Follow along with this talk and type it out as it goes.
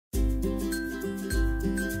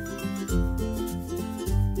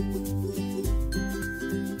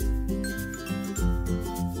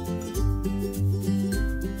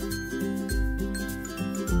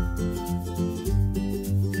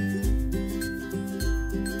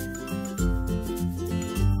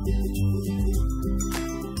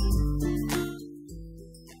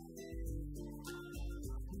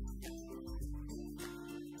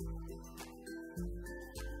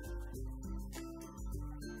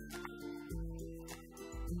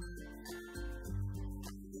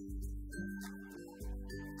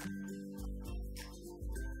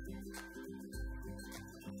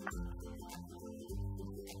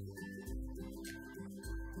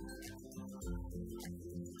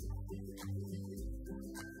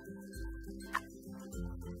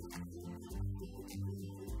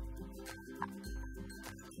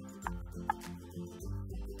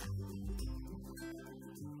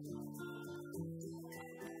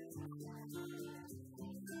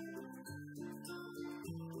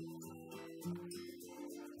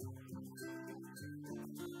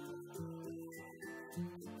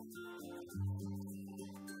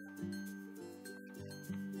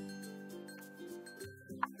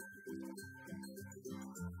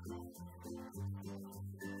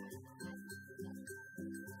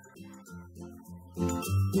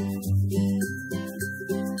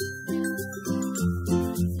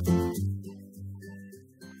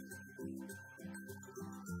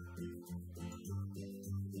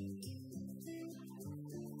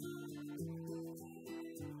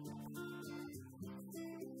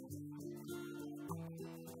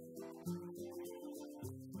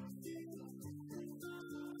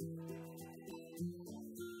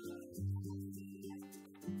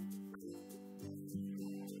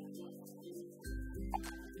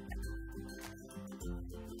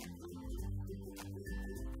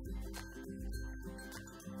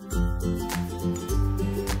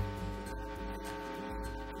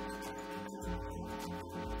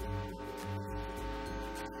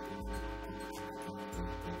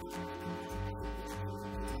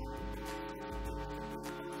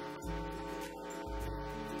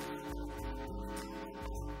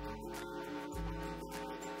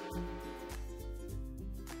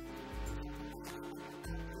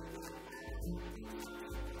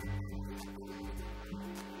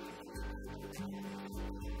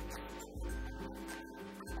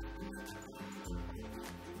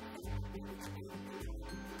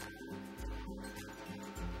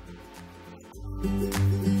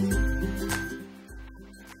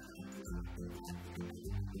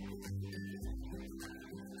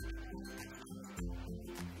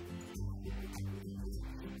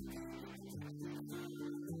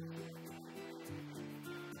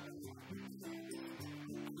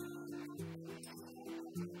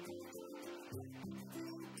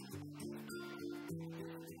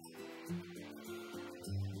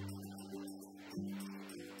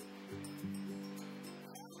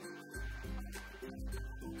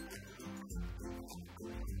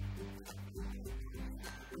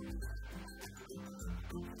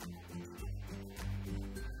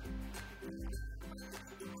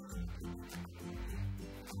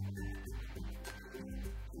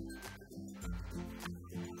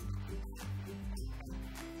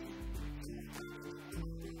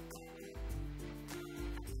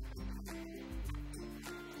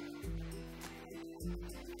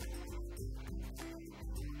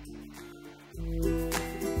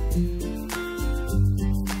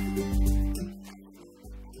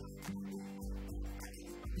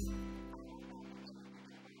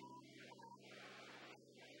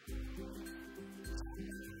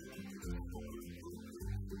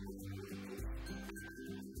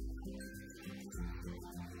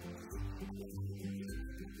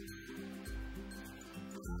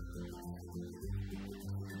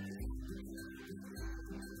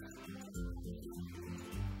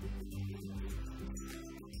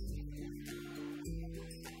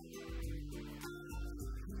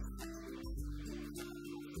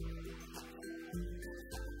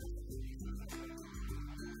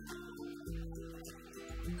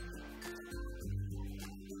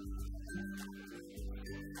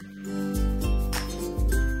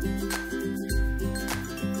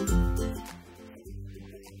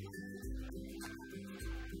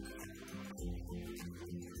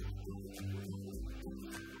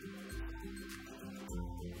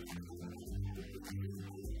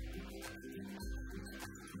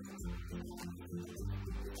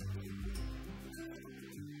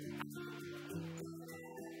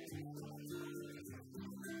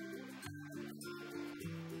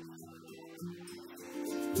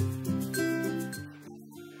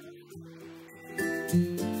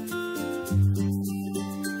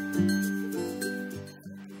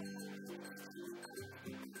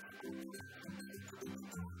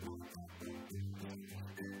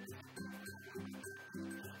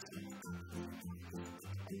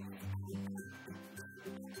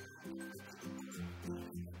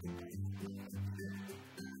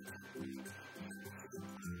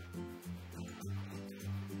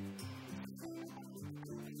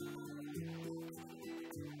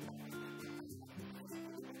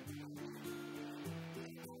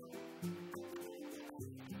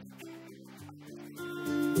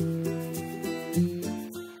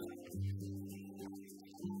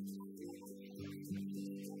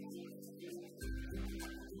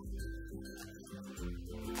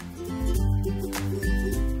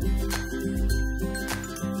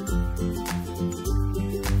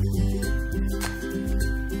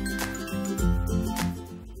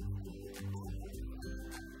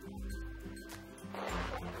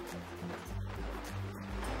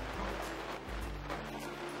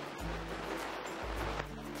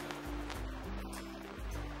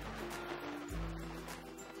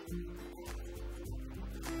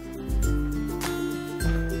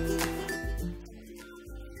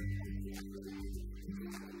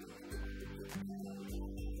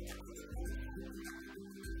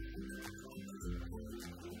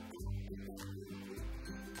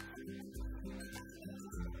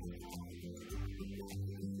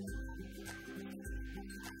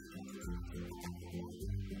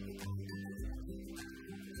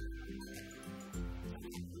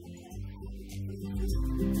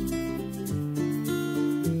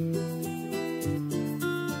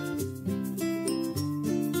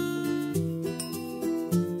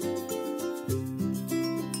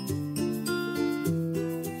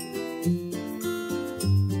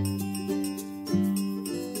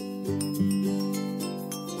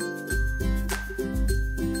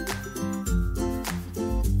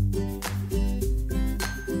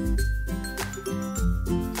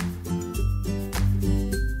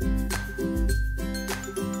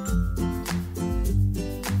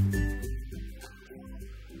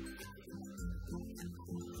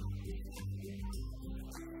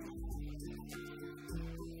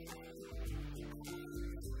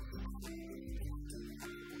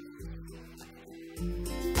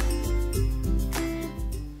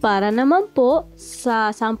Para naman po sa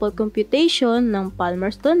sample computation ng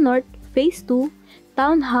Palmerston North Phase 2,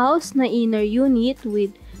 townhouse na inner unit with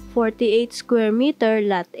 48 square meter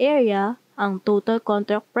lot area, ang total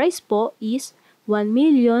contract price po is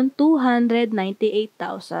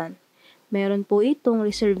 1,298,000. Meron po itong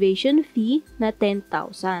reservation fee na 10,000.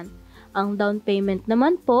 Ang down payment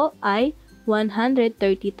naman po ay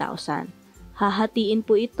 130,000. Hahatiin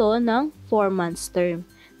po ito ng 4 months term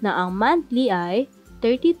na ang monthly ay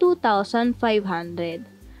 32,500.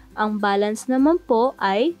 Ang balance naman po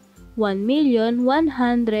ay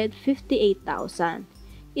 1,158,000.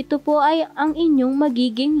 Ito po ay ang inyong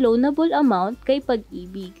magiging loanable amount kay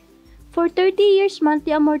Pag-IBIG. For 30 years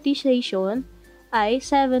monthly amortization ay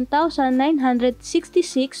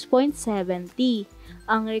 7,966.70.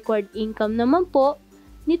 Ang required income naman po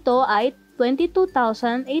nito ay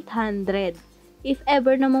 22,800. If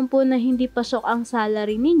ever naman po na hindi pasok ang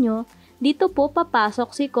salary ninyo, dito po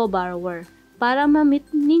papasok si co-borrower para ma-meet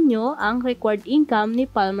ninyo ang required income ni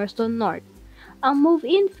Palmerston North. Ang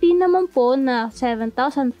move-in fee naman po na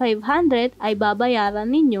 7,500 ay babayaran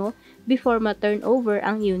ninyo before ma-turn over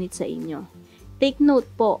ang unit sa inyo. Take note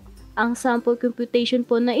po, ang sample computation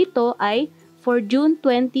po na ito ay for June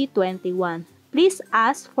 2021. Please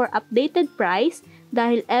ask for updated price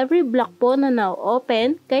dahil every block po na now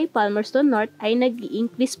open kay Palmerston North ay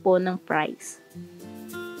nag-i-increase po ng price.